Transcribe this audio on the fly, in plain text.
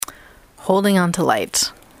Holding on to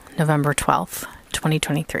Light, November 12th,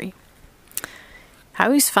 2023. I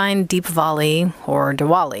always find Deepavali, or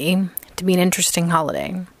Diwali, to be an interesting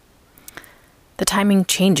holiday. The timing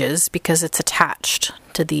changes because it's attached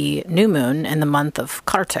to the new moon in the month of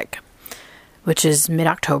Kartik, which is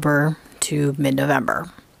mid-October to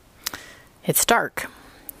mid-November. It's dark.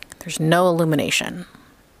 There's no illumination.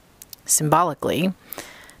 Symbolically,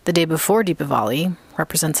 the day before Deepavali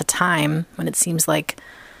represents a time when it seems like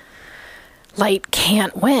light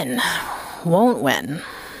can't win, won't win,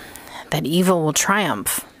 that evil will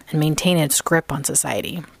triumph and maintain its grip on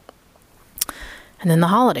society. And then the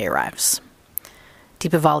holiday arrives.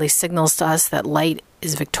 Deepavali signals to us that light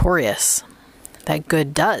is victorious, that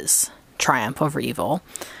good does triumph over evil,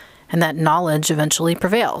 and that knowledge eventually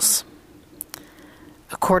prevails.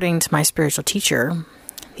 According to my spiritual teacher,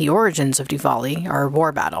 the origins of Diwali are a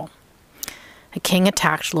war battle. A king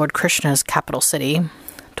attacked Lord Krishna's capital city,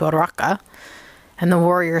 Dwaraka, and the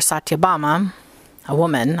warrior Satyabhama, a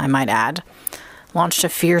woman, I might add, launched a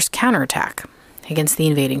fierce counterattack against the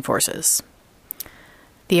invading forces.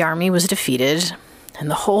 The army was defeated, and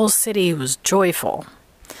the whole city was joyful.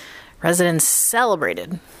 Residents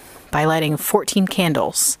celebrated by lighting 14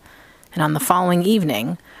 candles, and on the following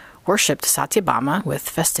evening, worshipped Satyabhama with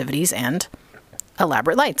festivities and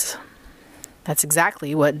elaborate lights. That's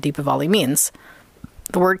exactly what Deepavali means.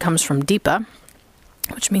 The word comes from Deepa,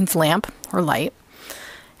 which means lamp or light,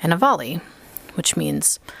 and Avali, which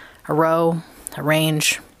means a row, a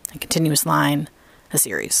range, a continuous line, a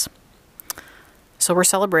series. So we're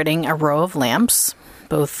celebrating a row of lamps,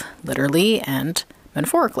 both literally and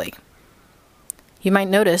metaphorically. You might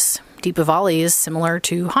notice Deepavali is similar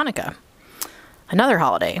to Hanukkah, another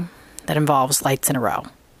holiday that involves lights in a row.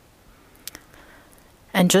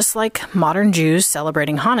 And just like modern Jews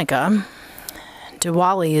celebrating Hanukkah,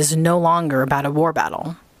 Diwali is no longer about a war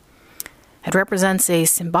battle. It represents a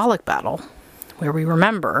symbolic battle where we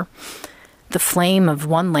remember the flame of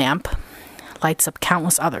one lamp lights up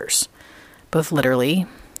countless others, both literally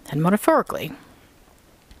and metaphorically.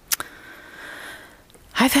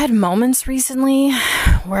 I've had moments recently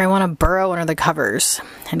where I want to burrow under the covers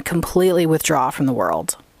and completely withdraw from the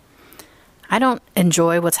world. I don't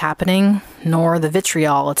enjoy what's happening, nor the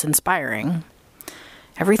vitriol it's inspiring.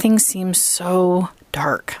 Everything seems so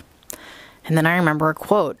dark. And then I remember a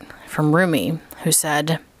quote from Rumi, who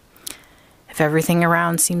said, "If everything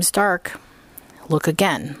around seems dark, look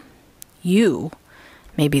again. You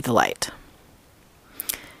may be the light."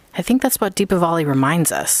 I think that's what Deepavali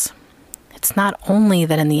reminds us. It's not only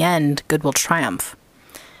that in the end, good will triumph.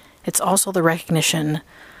 It's also the recognition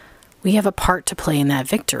we have a part to play in that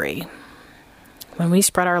victory. When we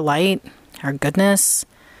spread our light, our goodness,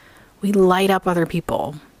 we light up other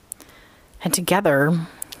people. And together,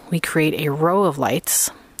 we create a row of lights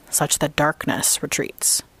such that darkness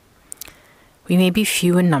retreats. We may be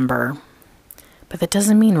few in number, but that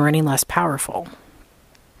doesn't mean we're any less powerful.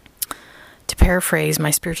 To paraphrase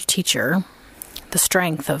my spiritual teacher, the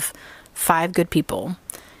strength of 5 good people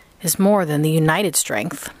is more than the united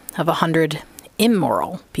strength of 100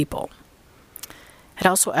 immoral people. It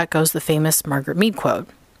also echoes the famous Margaret Mead quote,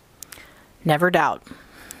 "Never doubt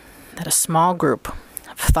that a small group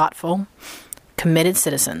of thoughtful, committed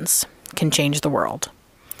citizens can change the world.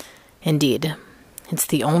 Indeed, it's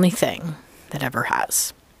the only thing that ever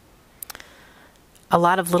has." A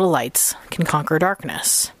lot of little lights can conquer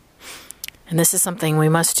darkness, and this is something we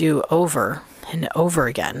must do over and over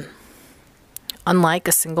again. Unlike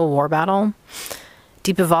a single war battle,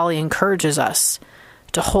 Deepavali encourages us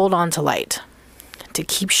to hold on to light, to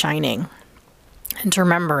keep shining, and to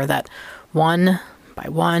remember that one by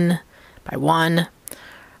one by one,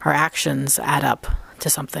 our actions add up to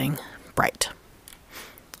something bright.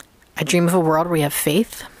 I dream of a world where we have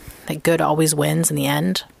faith that good always wins in the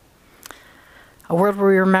end. A world where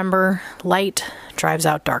we remember light drives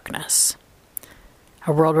out darkness.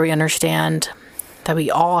 A world where we understand that we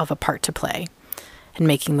all have a part to play in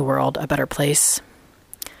making the world a better place.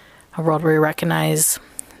 A world where we recognize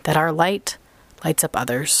that our light lights up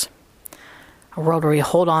others. A world where we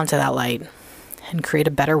hold on to that light and create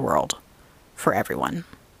a better world for everyone.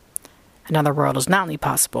 Another world is not only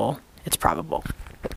possible, it's probable.